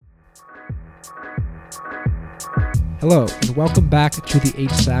Hello, and welcome back to the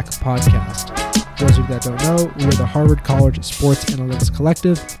HSAC podcast. For those of you that don't know, we are the Harvard College Sports Analytics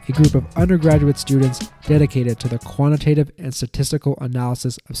Collective, a group of undergraduate students dedicated to the quantitative and statistical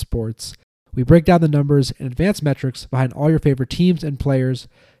analysis of sports. We break down the numbers and advanced metrics behind all your favorite teams and players,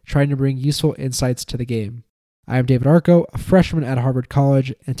 trying to bring useful insights to the game. I am David Arco, a freshman at Harvard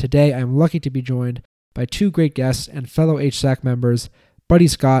College, and today I am lucky to be joined by two great guests and fellow HSAC members, Buddy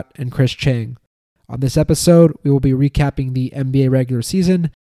Scott and Chris Chang. On this episode, we will be recapping the NBA regular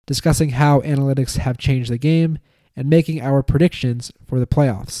season, discussing how analytics have changed the game, and making our predictions for the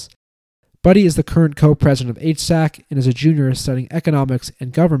playoffs. Buddy is the current co-president of HSAC and is a junior studying economics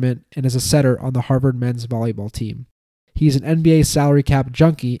and government and is a setter on the Harvard men's volleyball team. He is an NBA salary cap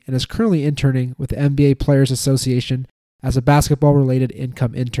junkie and is currently interning with the NBA Players Association as a basketball-related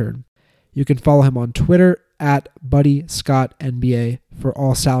income intern. You can follow him on Twitter at BuddyScottNBA for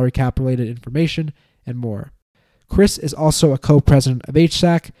all salary cap related information and more. Chris is also a co-president of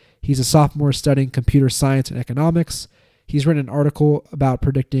HSAC. He's a sophomore studying computer science and economics. He's written an article about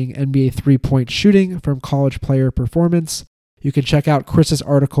predicting NBA three-point shooting from college player performance. You can check out Chris's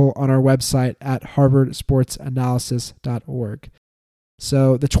article on our website at harvardsportsanalysis.org.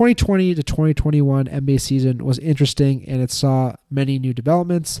 So the 2020 to 2021 NBA season was interesting and it saw many new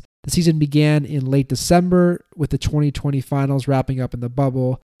developments. The season began in late December with the 2020 finals wrapping up in the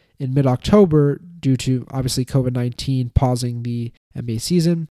bubble in mid-October due to obviously COVID-19 pausing the NBA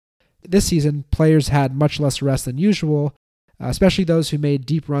season. This season, players had much less rest than usual, especially those who made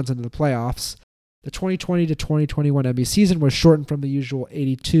deep runs into the playoffs. The 2020 to 2021 NBA season was shortened from the usual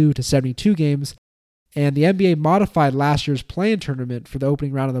 82 to 72 games, and the NBA modified last year's play-in tournament for the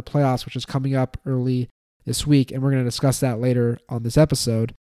opening round of the playoffs, which is coming up early this week, and we're going to discuss that later on this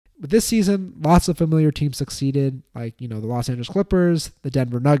episode. With this season, lots of familiar teams succeeded, like, the Los Angeles Clippers, the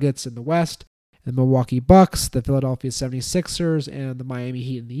Denver Nuggets in the West, the Milwaukee Bucks, the Philadelphia 76ers, and the Miami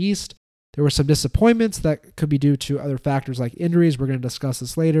Heat in the East. There were some disappointments that could be due to other factors like injuries. We're going to discuss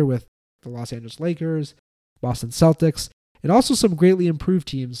this later with the Los Angeles Lakers, Boston Celtics, and also some greatly improved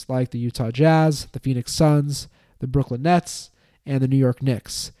teams like the Utah Jazz, the Phoenix Suns, the Brooklyn Nets, and the New York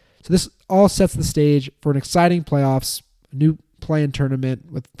Knicks. So this all sets the stage for an exciting playoffs, a new play-in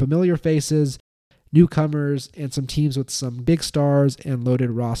tournament with familiar faces, newcomers, and some teams with some big stars and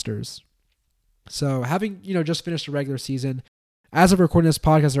loaded rosters. So having, just finished the regular season, as of recording this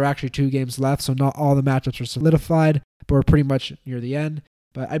podcast, there are actually 2 games left, so not all the matchups are solidified, but we're pretty much near the end.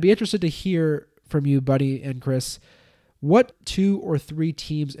 But I'd be interested to hear from you, Buddy and Chris, what 2 or 3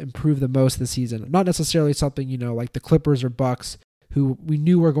 teams improved the most this season? Not necessarily something, like the Clippers or Bucks, who we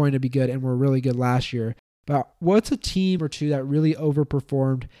knew were going to be good and were really good last year. But what's a team or 2 that really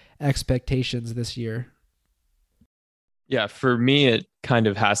overperformed expectations this year? Yeah, for me, it kind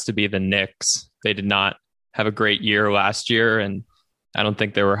of has to be the Knicks. They did not have a great year last year, and I don't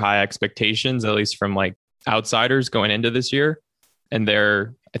think there were high expectations, at least from outsiders going into this year. And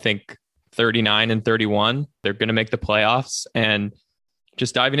they're, I think, 39-31. They're going to make the playoffs. And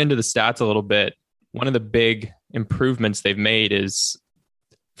just diving into the stats a little bit, one of the big improvements they've made is,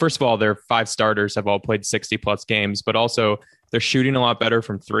 first of all, their 5 starters have all played 60 plus games, but also they're shooting a lot better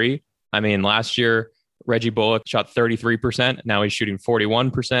from 3. I mean, last year, Reggie Bullock shot 33%. Now he's shooting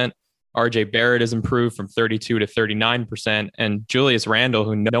 41%. RJ Barrett has improved from 32 to 39%. And Julius Randle,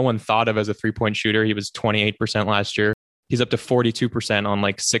 who no one thought of as a 3-point shooter, he was 28% last year. He's up to 42%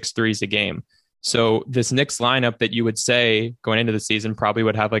 on 6 threes a game. So this Knicks lineup that you would say going into the season probably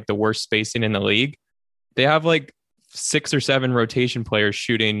would have the worst spacing in the league. They have 6 or 7 rotation players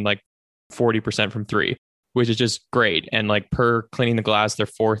shooting 40% from 3, which is just great. And per cleaning the glass, they're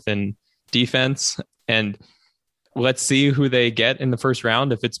 4th in defense. And let's see who they get in the first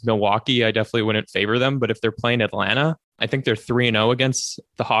round. If it's Milwaukee, I definitely wouldn't favor them. But if they're playing Atlanta, I think they're 3-0 against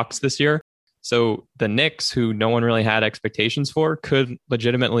the Hawks this year. So the Knicks, who no one really had expectations for, could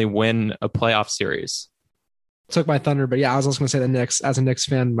legitimately win a playoff series. Took my thunder, but yeah, I was also going to say the Knicks. As a Knicks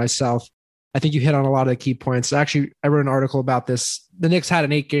fan myself, I think you hit on a lot of the key points. Actually, I wrote an article about this. The Knicks had an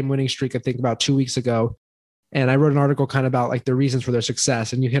 8-game winning streak, I think, about 2 weeks ago. And I wrote an article kind of about the reasons for their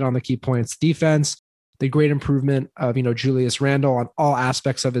success. And you hit on the key points. Defense, the great improvement of, Julius Randle on all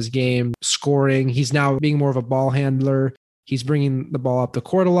aspects of his game, scoring. He's now being more of a ball handler. He's bringing the ball up the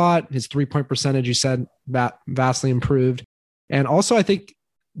court a lot. His 3-point percentage, you said, vastly improved. And also, I think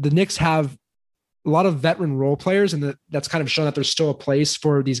the Knicks have a lot of veteran role players, and that's kind of shown that there's still a place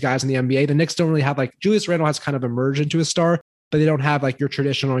for these guys in the NBA. The Knicks don't really have Julius Randle has kind of emerged into a star, but they don't have your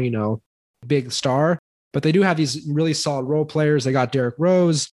traditional, big star. But they do have these really solid role players. They got Derrick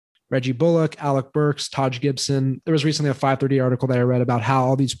Rose, Reggie Bullock, Alec Burks, Taj Gibson. There was recently a 530 article that I read about how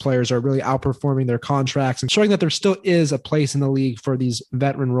all these players are really outperforming their contracts and showing that there still is a place in the league for these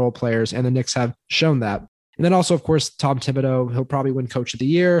veteran role players. And the Knicks have shown that. And then also, of course, Tom Thibodeau, he'll probably win Coach of the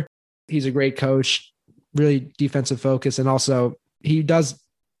Year. He's a great coach, really defensive focus. And also he does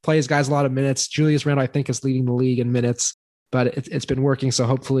play his guys a lot of minutes. Julius Randle, I think, is leading the league in minutes, but it's been working. So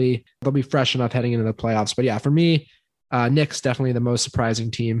hopefully they'll be fresh enough heading into the playoffs. But yeah, for me, Knicks definitely the most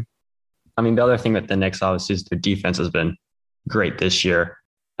surprising team. I mean, the other thing that the Knicks obviously is their defense has been great this year.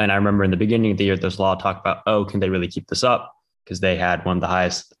 And I remember in the beginning of the year, there's a lot of talk about, can they really keep this up? Because they had one of the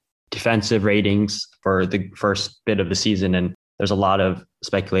highest defensive ratings for the first bit of the season. And there's a lot of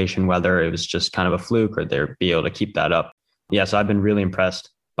speculation whether it was just kind of a fluke or they'd be able to keep that up. Yeah, so I've been really impressed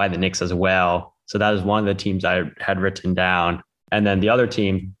by the Knicks as well. So that is one of the teams I had written down. And then the other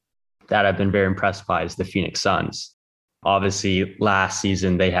team that I've been very impressed by is the Phoenix Suns. Obviously, last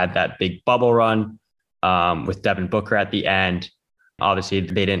season, they had that big bubble run with Devin Booker at the end. Obviously,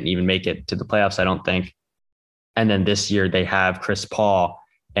 they didn't even make it to the playoffs, I don't think. And then this year, they have Chris Paul,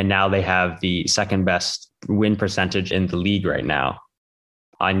 and now they have the second best win percentage in the league right now.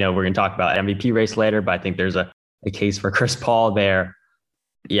 I know we're going to talk about MVP race later, but I think there's a case for Chris Paul there.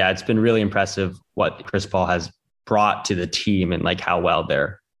 Yeah, it's been really impressive what Chris Paul has brought to the team and like how well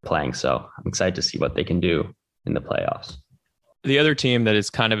they're playing. So I'm excited to see what they can do in the playoffs. The other team that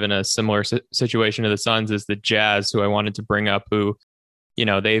is kind of in a similar situation to the Suns is the Jazz, who I wanted to bring up, who,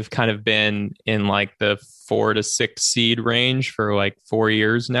 they've kind of been in like the 4 to 6 seed range for like 4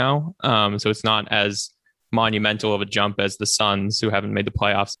 years now. So it's not as monumental of a jump as the Suns, who haven't made the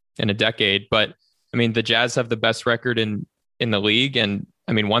playoffs in a decade. But I mean, the Jazz have the best record in the league. And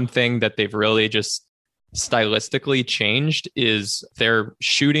I mean, one thing that they've really just stylistically changed is they're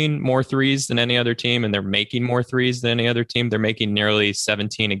shooting more threes than any other team, and they're making more threes than any other team. They're making nearly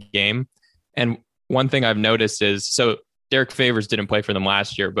 17 a game. And one thing I've noticed is, so Derek Favors didn't play for them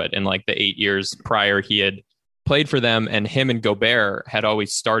last year, but in like the 8 years prior, he had played for them, and him and Gobert had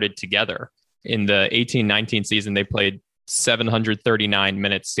always started together. In the 18-19 season, they played 739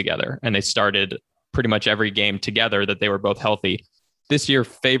 minutes together, and they started pretty much every game together that they were both healthy. This year,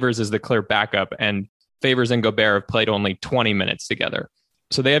 Favors is the clear backup, and Favors and Gobert have played only 20 minutes together.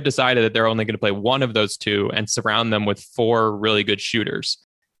 So they have decided that they're only going to play one of those two and surround them with 4 really good shooters.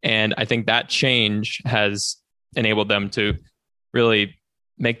 And I think that change has enabled them to really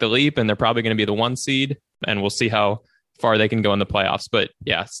make the leap, and they're probably going to be the 1 seed, and we'll see how far they can go in the playoffs. But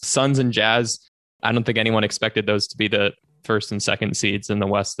yeah, Suns and Jazz, I don't think anyone expected those to be the 1st and 2nd seeds in the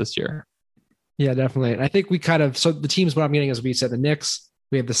West this year. Yeah, definitely. And I think so the teams, what I'm getting is, we said the Knicks,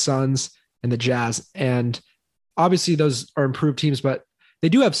 we have the Suns, and the Jazz. And obviously those are improved teams, but they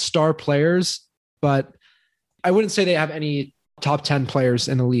do have star players, but I wouldn't say they have any top 10 players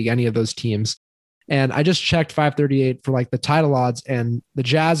in the league, any of those teams. And I just checked 538 for like the title odds, and the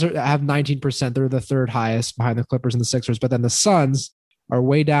Jazz have 19%. They're the 3rd highest behind the Clippers and the Sixers. But then the Suns are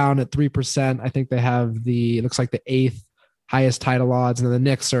way down at 3%. I think they have it looks like the 8th highest title odds. And then the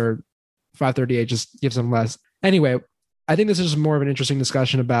Knicks are 538, just gives them less. Anyway, I think this is more of an interesting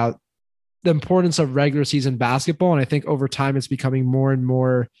discussion about the importance of regular season basketball. And I think over time it's becoming more and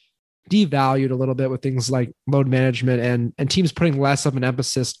more devalued a little bit with things like load management and teams putting less of an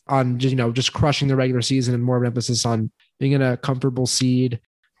emphasis on just crushing the regular season and more of an emphasis on being in a comfortable seed.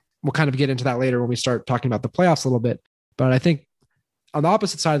 We'll kind of get into that later when we start talking about the playoffs a little bit. But I think on the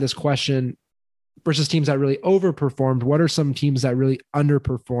opposite side of this question, versus teams that really overperformed, what are some teams that really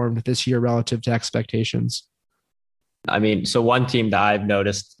underperformed this year relative to expectations? I mean, so one team that I've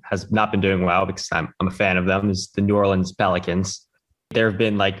noticed has not been doing well, because I'm a fan of them, is the New Orleans Pelicans. There have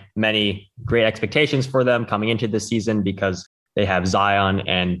been like many great expectations for them coming into this season because they have Zion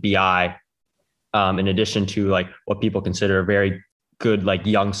and BI, in addition to like what people consider a very good like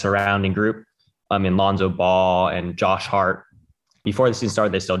young surrounding group. In Lonzo Ball and Josh Hart. Before the season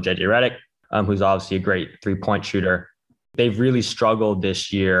started, they still had JJ Redick, who's obviously a great 3-point shooter. They've really struggled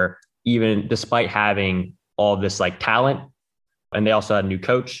this year, even despite having all this like talent, and they also had a new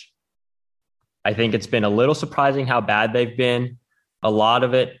coach. I think it's been a little surprising how bad they've been. A lot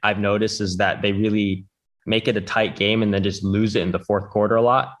of it I've noticed is that they really make it a tight game and then just lose it in the 4th quarter a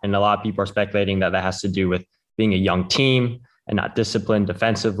lot. And a lot of people are speculating that has to do with being a young team and not disciplined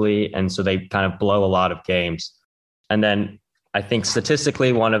defensively. And so they kind of blow a lot of games. And then I think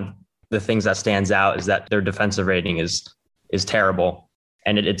statistically, one of the things that stands out is that their defensive rating is terrible.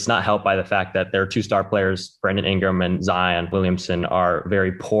 And it's not helped by the fact that their 2-star players, Brandon Ingram and Zion Williamson, are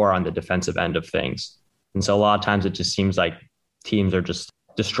very poor on the defensive end of things. And so a lot of times it just seems like teams are just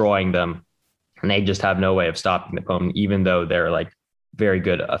destroying them, and they just have no way of stopping the opponent, even though they're like very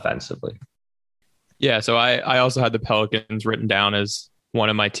good offensively. Yeah, so I also had the Pelicans written down as one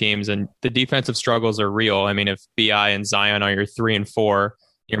of my teams, and the defensive struggles are real. I mean, if BI and Zion are your 3 and 4,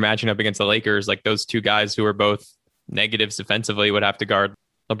 you're matching up against the Lakers, like those two guys who are both negatives defensively would have to guard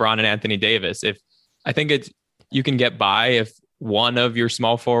LeBron and Anthony Davis. If I think you can get by if one of your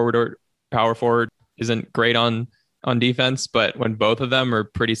small forward or power forward isn't great on defense, but when both of them are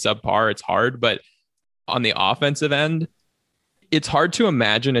pretty subpar, it's hard. But on the offensive end, it's hard to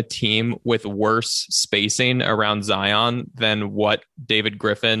imagine a team with worse spacing around Zion than what David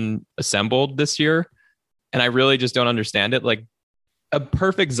Griffin assembled this year. And I really just don't understand it. Like, a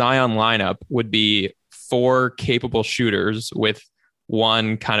perfect Zion lineup would be 4 capable shooters with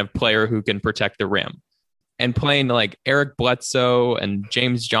one kind of player who can protect the rim. And playing like Eric Bledsoe and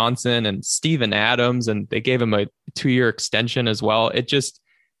James Johnson and Steven Adams, and they gave him a 2-year extension as well. It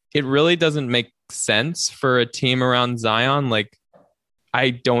really doesn't make sense for a team around Zion. Like, I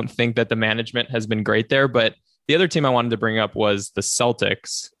don't think that the management has been great there. But the other team I wanted to bring up was the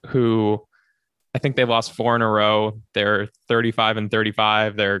Celtics, who I think they've lost 4 in a row. They're 35 and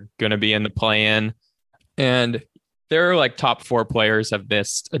 35. They're going to be in the play-in. And their like top 4 players have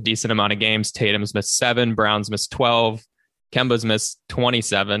missed a decent amount of games. Tatum's missed 7, Brown's missed 12, Kemba's missed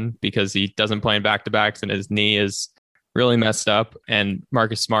 27 because he doesn't play in back-to-backs and his knee is really messed up. And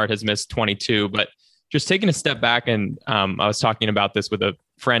Marcus Smart has missed 22. But just taking a step back, and I was talking about this with a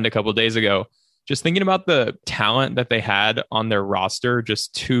friend a couple of days ago, just thinking about the talent that they had on their roster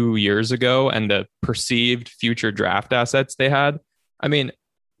just 2 years ago and the perceived future draft assets they had. I mean,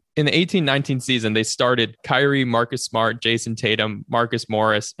 in the 18-19 season, they started Kyrie, Marcus Smart, Jason Tatum, Marcus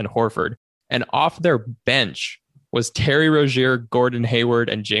Morris, and Horford. And off their bench was Terry Rozier, Gordon Hayward,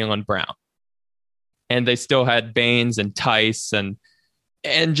 and Jaylen Brown. And they still had Baines and Tice. And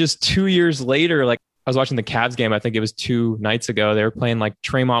just 2 years later, like, I was watching the Cavs game, I think it was 2 nights ago. They were playing like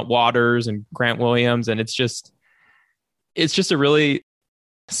Tremont Waters and Grant Williams. And it's just a really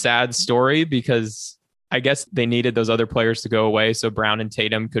sad story because I guess they needed those other players to go away so Brown and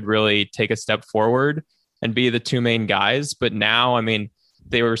Tatum could really take a step forward and be the 2 main guys. But now, I mean,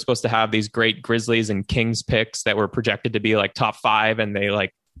 they were supposed to have these great Grizzlies and Kings picks that were projected to be like top 5, and they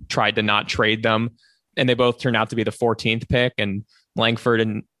like tried to not trade them. And they both turned out to be the 14th pick, and Langford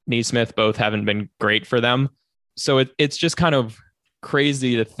and Nesmith both haven't been great for them. So it's just kind of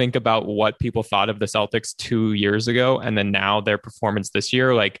crazy to think about what people thought of the Celtics 2 years ago. And then now their performance this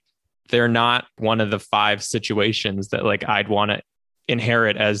year, like, they're not one of the 5 situations that like I'd want to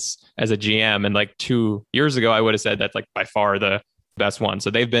inherit as a GM. And like 2 years ago, I would have said that's like by far the best one. So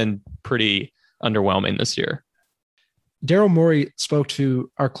they've been pretty underwhelming this year. Daryl Morey spoke to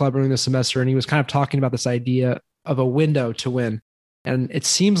our club earlier this semester, and he was kind of talking about this idea of a window to win. And it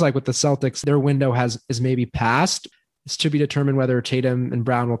seems like with the Celtics, their window is maybe passed. It's to be determined whether Tatum and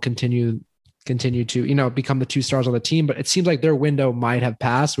Brown will continue to, become the 2 stars on the team. But it seems like their window might have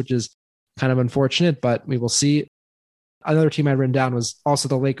passed, which is kind of unfortunate, but we will see. Another team I written down was also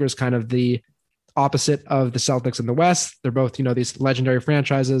the Lakers, kind of the opposite of the Celtics in the West. They're both, these legendary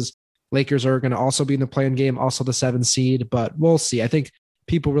franchises. Lakers are going to also be in the play-in game, also the 7 seed, but we'll see. I think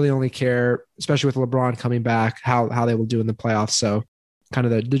people really only care, especially with LeBron coming back, how they will do in the playoffs. So kind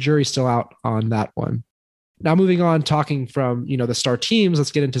of the jury's still out on that one. Now moving on, talking from, the star teams,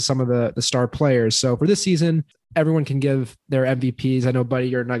 let's get into some of the star players. So for this season, everyone can give their MVPs. I know, Buddy,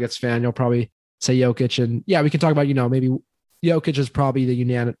 you're a Nuggets fan. You'll probably say Jokic. And yeah, we can talk about, maybe Jokic is probably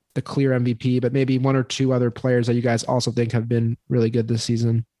the clear MVP, but maybe 1 or 2 other players that you guys also think have been really good this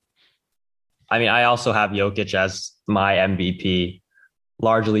season. I mean, I also have Jokic as my MVP,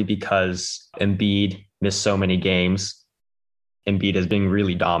 largely because Embiid missed so many games. Embiid has been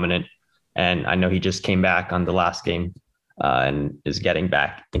really dominant. And I know he just came back on the last game and is getting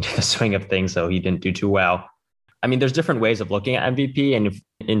back into the swing of things. So he didn't do too well. I mean, there's different ways of looking at MVP. And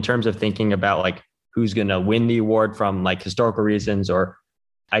in terms of thinking about like who's going to win the award from like historical reasons, or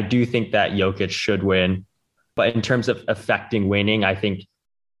I do think that Jokic should win. But in terms of affecting winning, I think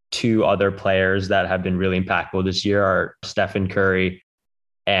 2 other players that have been really impactful this year are Stephen Curry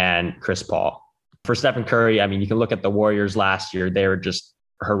and Chris Paul. For Stephen Curry, I mean, you can look at the Warriors last year. They were just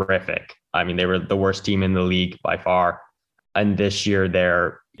horrific. I mean, they were the worst team in the league by far. And this year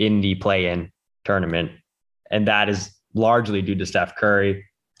they're in the play-in tournament. And that is largely due to Steph Curry.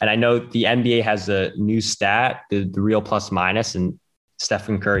 And I know the NBA has a new stat, the real plus minus, and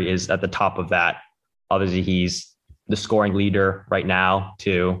Stephen Curry is at the top of that. Obviously, he's the scoring leader right now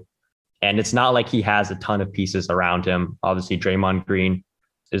too. And it's not like he has a ton of pieces around him. Obviously, Draymond Green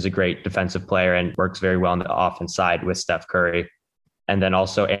is a great defensive player and works very well on the offense side with Steph Curry. And then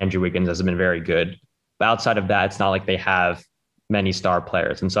also Andrew Wiggins has been very good. But outside of that, it's not like they have many star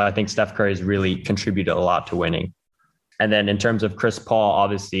players. And so I think Steph Curry has really contributed a lot to winning. And then in terms of Chris Paul,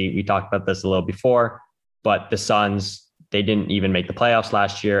 obviously we talked about this a little before, but the Suns, they didn't even make the playoffs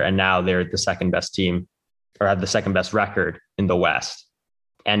last year. And now they're the second best team, or have the second best record in the West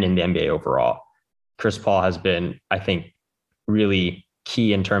and in the NBA overall. Chris Paul has been, I think, really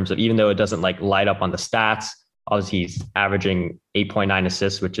key in terms of, even though it doesn't like light up on the stats, obviously he's averaging 8.9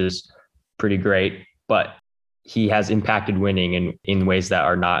 assists, which is pretty great, but he has impacted winning in ways that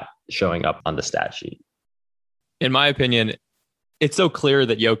are not showing up on the stat sheet. In my opinion, it's so clear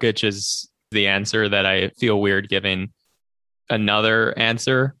that Jokic is the answer that I feel weird giving another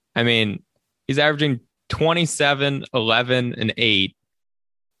answer. I mean, he's averaging 27, 11, and 8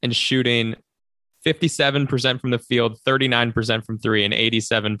 and shooting 57% from the field, 39% from three, and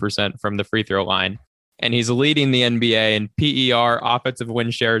 87% from the free throw line. And he's leading the NBA in PER, offensive win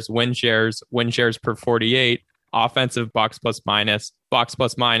shares per 48, offensive box plus minus,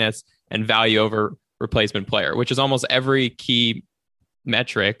 and value over replacement player, which is almost every key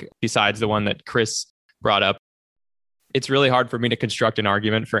metric besides the one that Chris brought up. It's really hard for me to construct an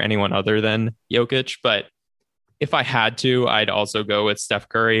argument for anyone other than Jokic, but if I had to, I'd also go with Steph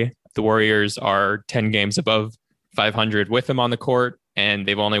Curry. The Warriors are 10 games above 500 with him on the court, and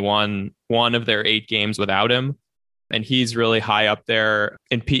they've only won one of their 8 games without him. And he's really high up there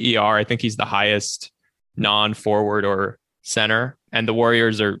in PER. I think he's the highest non-forward or center. And the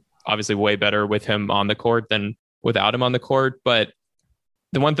Warriors are obviously way better with him on the court than without him on the court. But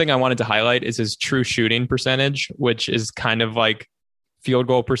the one thing I wanted to highlight is his true shooting percentage, which is kind of like field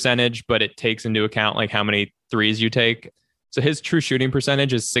goal percentage, but it takes into account like how many threes you take. So his true shooting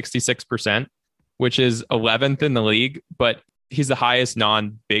percentage is 66%, which is 11th in the league, but he's the highest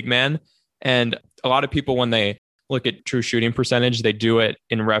non-big man. And a lot of people, when they look at true shooting percentage, they do it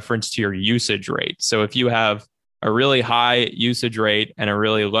in reference to your usage rate. So if you have a really high usage rate and a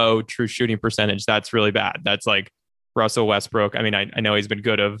really low true shooting percentage, that's really bad. That's like Russell Westbrook. I mean, I know he's been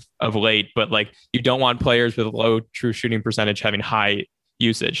good of late, but like you don't want players with low true shooting percentage having high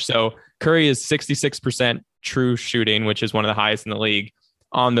usage. So Curry is 66% true shooting, which is one of the highest in the league,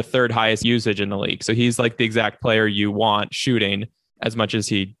 on the third highest usage in the league. So he's like the exact player you want shooting as much as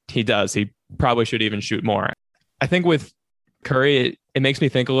he does. He probably should even shoot more. I think with Curry, it makes me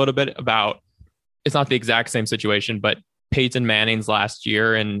think a little bit about, it's not the exact same situation, but Peyton Manning's last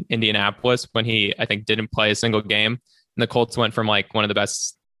year in Indianapolis when he, I think, didn't play a single game. And the Colts went from like one of the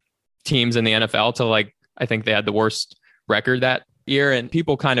best teams in the NFL to like, I think they had the worst record that year. And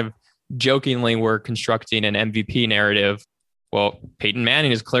people kind of jokingly were constructing an MVP narrative. Well, Peyton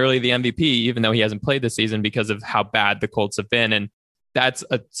Manning is clearly the MVP, even though he hasn't played this season because of how bad the Colts have been. And that's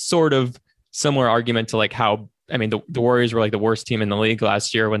a sort of similar argument to like how, I mean, the Warriors were like the worst team in the league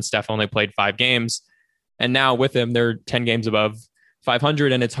last year when Steph only played 5 games. And now with him, they're 10 games above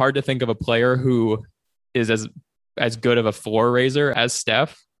 500. And it's hard to think of a player who is as good of a floor raiser as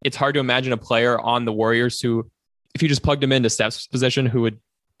Steph. It's hard to imagine a player on the Warriors who, if you just plugged him into Steph's position, who would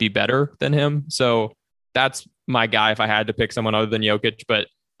be better than him. So that's my guy if I had to pick someone other than Jokic. But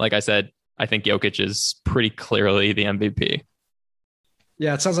like I said, I think Jokic is pretty clearly the MVP.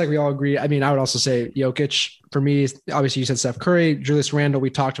 Yeah, it sounds like we all agree. I mean, I would also say Jokic. For me, obviously you said Steph Curry, Julius Randle,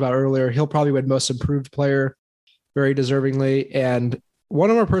 we talked about earlier. He'll probably win most improved player very deservingly. And one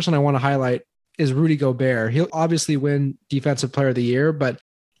more person I want to highlight is Rudy Gobert. He'll obviously win defensive player of the year, but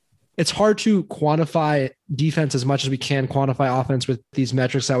it's hard to quantify defense as much as we can quantify offense with these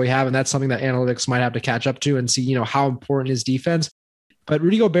metrics that we have. And that's something that analytics might have to catch up to and see, how important is defense. But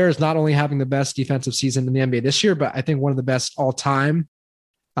Rudy Gobert is not only having the best defensive season in the NBA this year, but I think one of the best all time.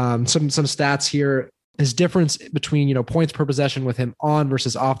 Some stats here. His difference between, points per possession with him on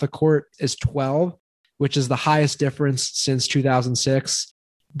versus off the court is 12, which is the highest difference since 2006.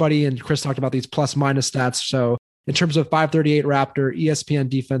 Buddy and Chris talked about these plus minus stats. So in terms of 538 Raptor, ESPN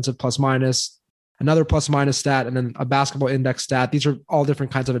defensive plus minus, another plus minus stat, and then a basketball index stat. These are all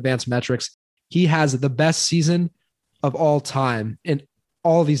different kinds of advanced metrics. He has the best season of all time in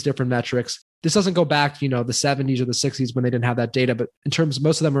all these different metrics. This doesn't go back to, the 70s or the 60s when they didn't have that data, but in terms,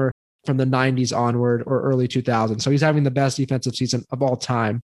 most of them are from the 90s onward or early 2000s. So he's having the best defensive season of all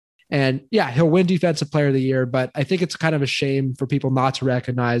time. And yeah, he'll win defensive player of the year, but I think it's kind of a shame for people not to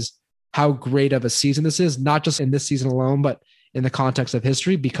recognize how great of a season this is, not just in this season alone, but in the context of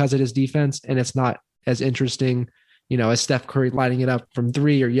history, because it is defense and it's not as interesting, as Steph Curry lighting it up from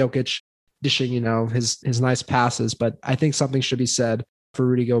 3 or Jokic dishing, his nice passes. But I think something should be said for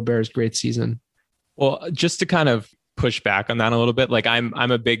Rudy Gobert's great season. Well, just to kind of push back on that a little bit, like I'm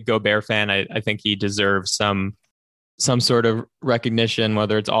a big Gobert fan. I think he deserves some sort of recognition,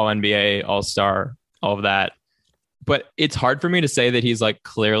 whether it's all NBA, all star, all of that. But it's hard for me to say that he's like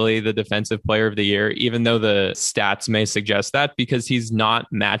clearly the defensive player of the year, even though the stats may suggest that, because he's not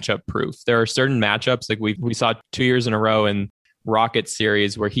matchup proof. There are certain matchups like we saw 2 years in a row in Rocket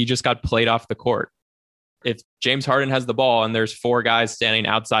series where he just got played off the court. If James Harden has the ball and there's 4 guys standing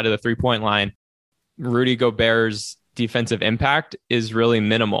outside of the 3-point line, Rudy Gobert's defensive impact is really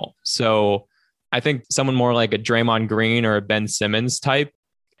minimal. So I think someone more like a Draymond Green or a Ben Simmons type,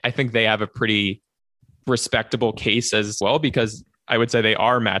 I think they have a pretty respectable case as well, because I would say they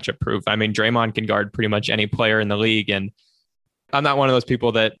are matchup proof. I mean, Draymond can guard pretty much any player in the league. And I'm not one of those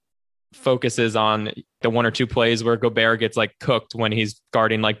people that focuses on the 1 or 2 plays where Gobert gets like cooked when he's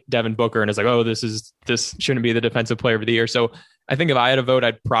guarding like Devin Booker and is like, oh, this shouldn't be the defensive player of the year. So I think if I had a vote,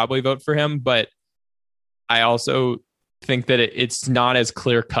 I'd probably vote for him. But I also think that it's not as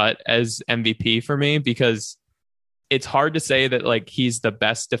clear cut as MVP for me, because it's hard to say that like he's the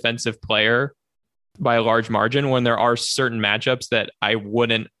best defensive player by a large margin when there are certain matchups that I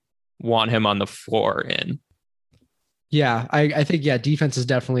wouldn't want him on the floor in. Yeah, I think, defense is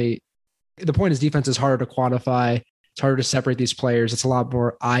definitely, the point is defense is harder to quantify. It's harder to separate these players. It's a lot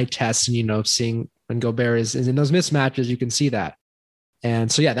more eye test, and, seeing when Gobert is in those mismatches, you can see that. And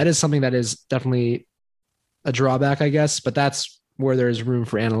so, that is something that is definitely a drawback, I guess, but that's where there's room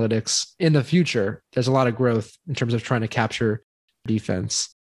for analytics in the future. There's a lot of growth in terms of trying to capture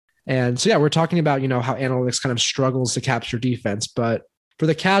defense. And so, we're talking about, how analytics kind of struggles to capture defense. But for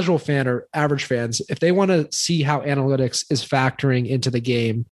the casual fan or average fans, if they want to see how analytics is factoring into the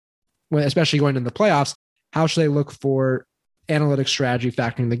game, especially going into the playoffs, how should they look for analytics strategy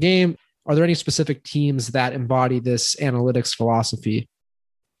factoring the game? Are there any specific teams that embody this analytics philosophy?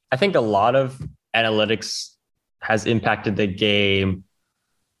 I think a lot of analytics has impacted the game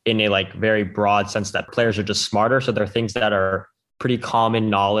in a like very broad sense that players are just smarter. So there are things that are pretty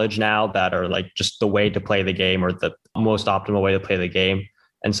common knowledge now that are like just the way to play the game or the most optimal way to play the game.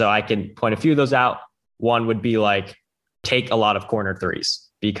 And so I can point a few of those out. One would be like, take a lot of corner threes,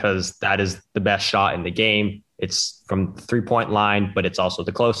 because that is the best shot in the game. It's from the 3-point line, but it's also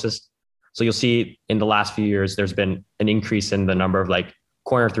the closest. So you'll see in the last few years, there's been an increase in the number of like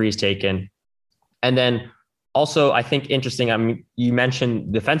corner threes taken. And then also, I think interesting, I mean, you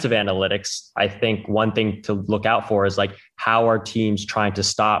mentioned defensive analytics. I think one thing to look out for is like, how are teams trying to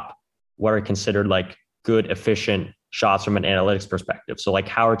stop what are considered like good, efficient shots from an analytics perspective? So like,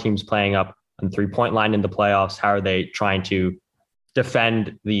 how are teams playing up on the 3-point line in the playoffs? How are they trying to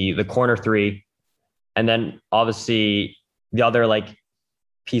defend the corner three? And then obviously the other like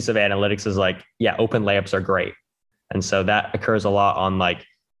piece of analytics is like, open layups are great. And so that occurs a lot on like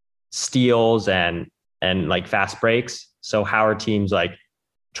steals and like fast breaks. So how are teams like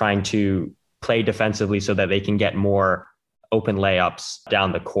trying to play defensively so that they can get more open layups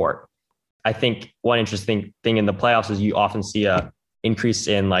down the court? I think one interesting thing in the playoffs is you often see a increase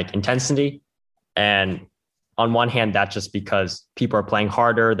in like intensity. And on one hand, that's just because people are playing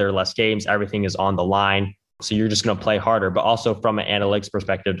harder, there are less games, everything is on the line. So you're just going to play harder. But also from an analytics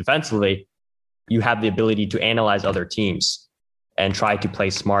perspective, defensively, you have the ability to analyze other teams and try to play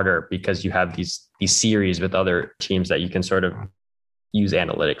smarter because you have these series with other teams that you can sort of use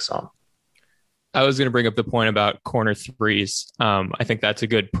analytics on. I was going to bring up the point about corner threes. I think that's a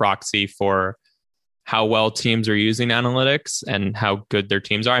good proxy for how well teams are using analytics and how good their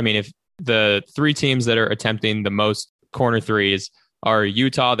teams are. I mean, if the 3 teams that are attempting the most corner threes are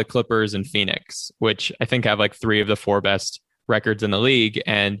Utah, the Clippers, and Phoenix, which I think have like 3 of the 4 best records in the league.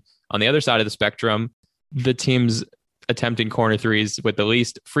 And on the other side of the spectrum, the teams attempting corner threes with the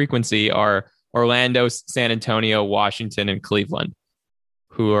least frequency are Orlando, San Antonio, Washington, and Cleveland,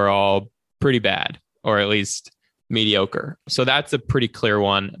 who are all pretty bad, or at least mediocre. So that's a pretty clear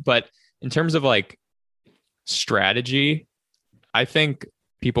one. But in terms of like strategy, I think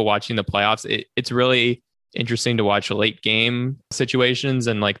people watching the playoffs, it's really interesting to watch late game situations.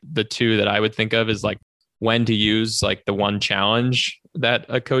 And like the 2 that I would think of is like when to use like the one challenge that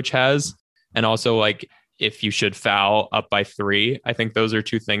a coach has. And also like if you should foul up by 3. I think those are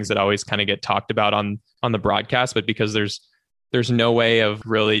 2 things that always kind of get talked about on the broadcast, but because there's no way of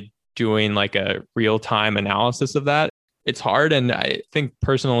really doing like a real-time analysis of that, it's hard. And I think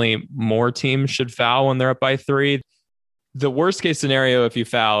personally, more teams should foul when they're up by 3. The worst case scenario, if you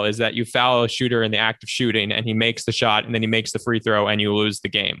foul, is that you foul a shooter in the act of shooting and he makes the shot and then he makes the free throw and you lose the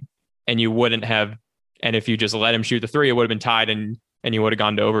game. And you wouldn't have, and if you just let him shoot the 3, it would have been tied and you would have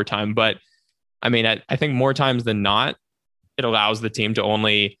gone to overtime. But I mean, I think more times than not, it allows the team to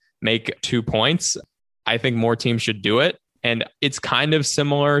only make 2 points. I think more teams should do it. And it's kind of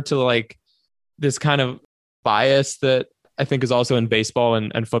similar to like this kind of bias that I think is also in baseball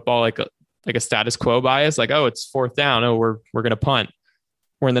and football. Like like a status quo bias, like, oh, it's fourth down. Oh, we're going to punt.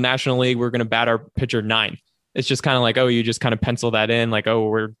 We're in the National League. We're going to bat our pitcher ninth. It's just kind of like, oh, you just kind of pencil that in, like, oh,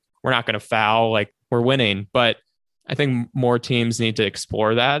 we're not going to foul, like we're winning. But I think more teams need to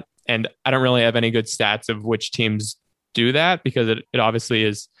explore that. And I don't really have any good stats of which teams do that, because it obviously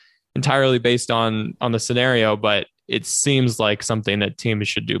is entirely based on the scenario, but it seems like something that teams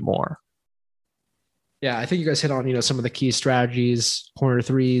should do more. Yeah, I think you guys hit on, some of the key strategies: corner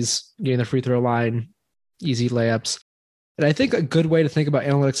threes, getting the free throw line, easy layups. And I think a good way to think about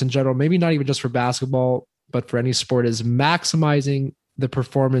analytics in general, maybe not even just for basketball, but for any sport, is maximizing the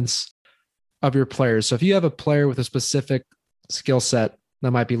performance of your players. So if you have a player with a specific skill set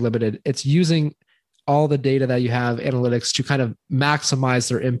that might be limited, it's using all the data that you have, analytics, to kind of maximize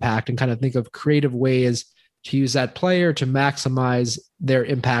their impact and kind of think of creative ways to use that player to maximize their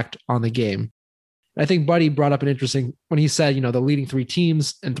impact on the game. I think Buddy brought up an interesting, when he said, the leading three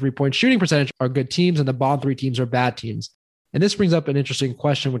teams and 3-point shooting percentage are good teams and the bottom three teams are bad teams. And this brings up an interesting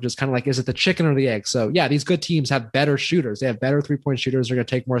question, which is kind of like, is it the chicken or the egg? So yeah, these good teams have better shooters. They have better 3-point shooters. They're going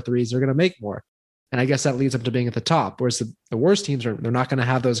to take more threes. They're going to make more. And I guess that leads them to being at the top. Whereas the worst teams they're not going to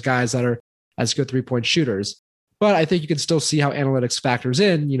have those guys that are as good 3-point shooters. But I think you can still see how analytics factors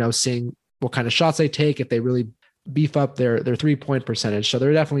in, seeing what kind of shots they take, if they really beef up their 3-point percentage. So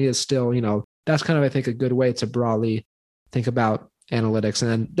there definitely is still, that's kind of, I think, a good way to broadly think about analytics. And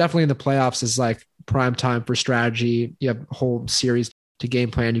then definitely in the playoffs is like prime time for strategy. You have a whole series to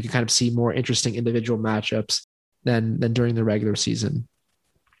game plan. You can kind of see more interesting individual matchups than during the regular season.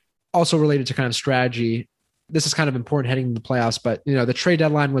 Also related to kind of strategy, this is kind of important heading into the playoffs, but the trade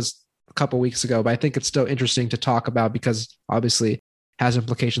deadline was a couple of weeks ago, but I think it's still interesting to talk about because obviously it has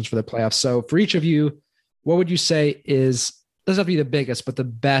implications for the playoffs. So for each of you, what would you say doesn't have to be the biggest, but the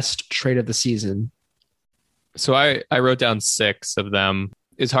best trade of the season? So I wrote down 6 of them.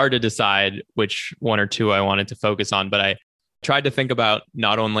 It's hard to decide which one or two I wanted to focus on, but I tried to think about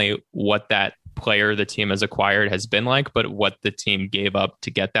not only what that player the team has acquired has been like, but what the team gave up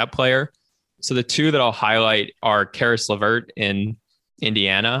to get that player. So the 2 that I'll highlight are Caris LeVert in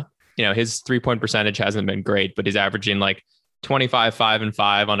Indiana. His 3-point percentage hasn't been great, but he's averaging like 25, 5, and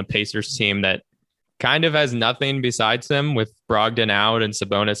 5 on a Pacers team that kind of has nothing besides him, with Brogdon out and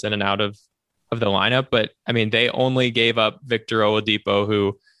Sabonis in and out of the lineup. But I mean, they only gave up Victor Oladipo,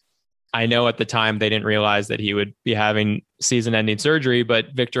 who I know at the time they didn't realize that he would be having season-ending surgery,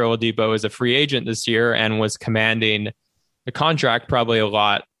 but Victor Oladipo is a free agent this year and was commanding the contract probably a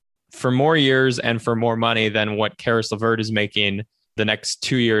lot for more years and for more money than what Caris LeVert is making the next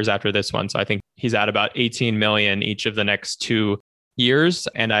 2 years after this one. So I think he's at about $18 million each of the next 2 years.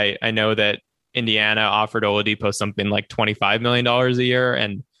 And I know that Indiana offered Oladipo something like $25 million a year.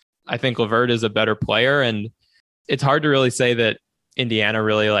 And I think LeVert is a better player. And it's hard to really say that Indiana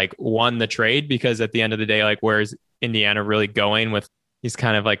really like won the trade, because at the end of the day, like, where is Indiana really going with these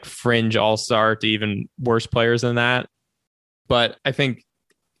kind of like fringe all-star to even worse players than that? But I think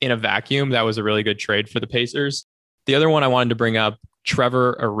in a vacuum, that was a really good trade for the Pacers. The other one I wanted to bring up,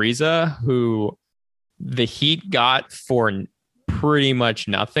 Trevor Ariza, who the Heat got for pretty much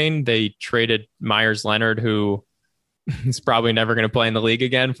nothing. They traded Myers Leonard, who is probably never going to play in the league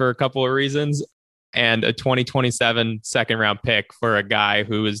again for a couple of reasons, and a 2027 second round pick for a guy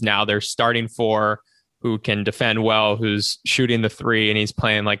who is now their starting 4, who can defend well, who's shooting the 3, and he's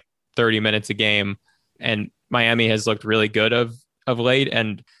playing like 30 minutes a game. And Miami has looked really good of late.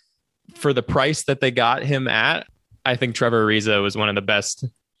 And for the price that they got him at, I think Trevor Ariza was one of the best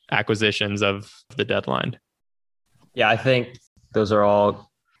acquisitions of the deadline. Yeah, I think those are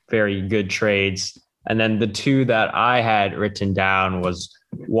all very good trades. And then the 2 that I had written down was,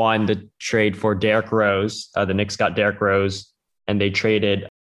 one, the trade for Derrick Rose. The Knicks got Derrick Rose, and they traded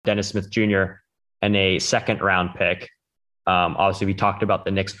Dennis Smith Jr. and a second round pick. Obviously, we talked about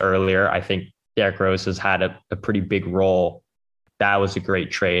the Knicks earlier. I think Derrick Rose has had a pretty big role. That was a great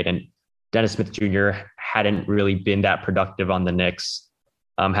trade. And Dennis Smith Jr. hadn't really been that productive on the Knicks,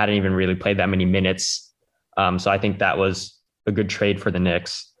 hadn't even really played that many minutes. So I think that was a good trade for the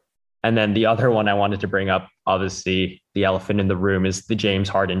Knicks. And then the other one I wanted to bring up, obviously the elephant in the room, is the James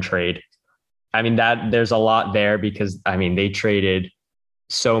Harden trade. I mean, there's a lot there because, I mean, they traded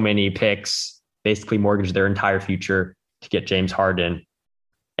so many picks, basically mortgaged their entire future to get James Harden.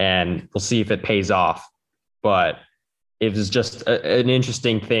 And we'll see if it pays off. But it was just an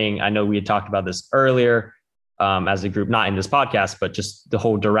interesting thing. I know we had talked about this earlier as a group, not in this podcast, but just the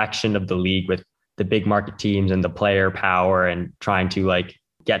whole direction of the league with the big market teams and the player power and trying to like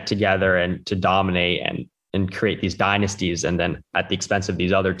get together and to dominate and create these dynasties, and then at the expense of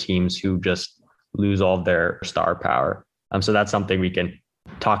these other teams who just lose all of their star power. So that's something we can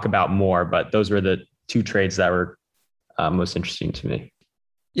talk about more, but those were the two trades that were most interesting to me.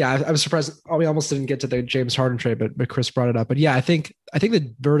 Yeah, I was surprised. We almost didn't get to the James Harden trade, but Chris brought it up. But yeah, I think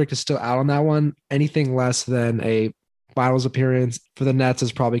the verdict is still out on that one. Anything less than a finals appearance for the Nets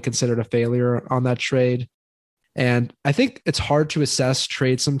is probably considered a failure on that trade. And I think it's hard to assess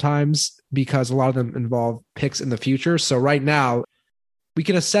trades sometimes because a lot of them involve picks in the future. So right now, we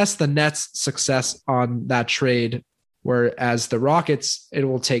can assess the Nets' success on that trade, whereas the Rockets, it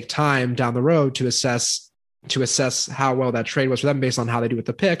will take time down the road to assess how well that trade was for them based on how they do with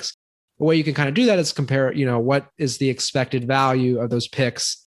the picks. The way you can kind of do that is compare, what is the expected value of those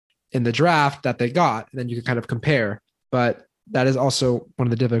picks in the draft that they got, and then you can kind of compare. But that is also one of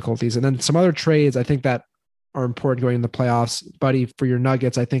the difficulties. And then some other trades I think that are important going in the playoffs. Buddy, for your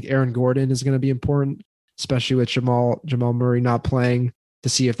Nuggets, I think Aaron Gordon is going to be important, especially with Jamal Murray not playing, to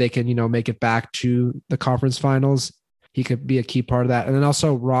see if they can, make it back to the conference finals. He could be a key part of that. And then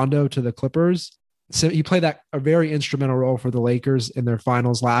also Rondo to the Clippers. So he played a very instrumental role for the Lakers in their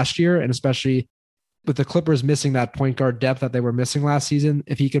finals last year. And especially with the Clippers missing that point guard depth that they were missing last season,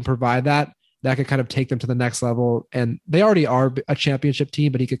 if he can provide that could kind of take them to the next level. And they already are a championship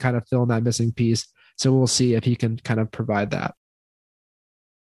team, but he could kind of fill in that missing piece. So we'll see if he can kind of provide that.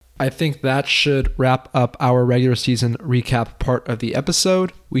 I think that should wrap up our regular season recap part of the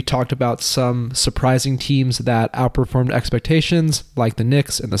episode. We talked about some surprising teams that outperformed expectations, like the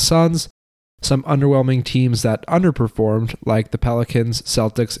Knicks and the Suns, some underwhelming teams that underperformed, like the Pelicans,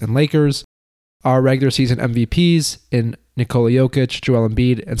 Celtics, and Lakers, our regular season MVPs in Nikola Jokic, Joel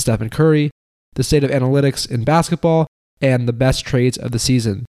Embiid, and Stephen Curry, the state of analytics in basketball, and the best trades of the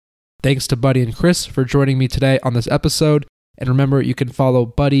season. Thanks to Buddy and Chris for joining me today on this episode. And remember, you can follow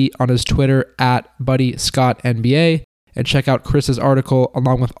Buddy on his Twitter at BuddyScottNBA and check out Chris's article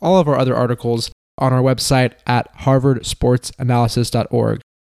along with all of our other articles on our website at harvardsportsanalysis.org.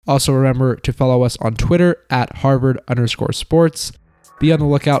 Also remember to follow us on Twitter at Harvard_sports. Be on the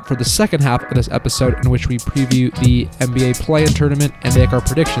lookout for the second half of this episode in which we preview the NBA play-in tournament and make our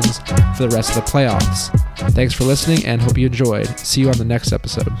predictions for the rest of the playoffs. Thanks for listening and hope you enjoyed. See you on the next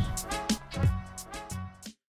episode.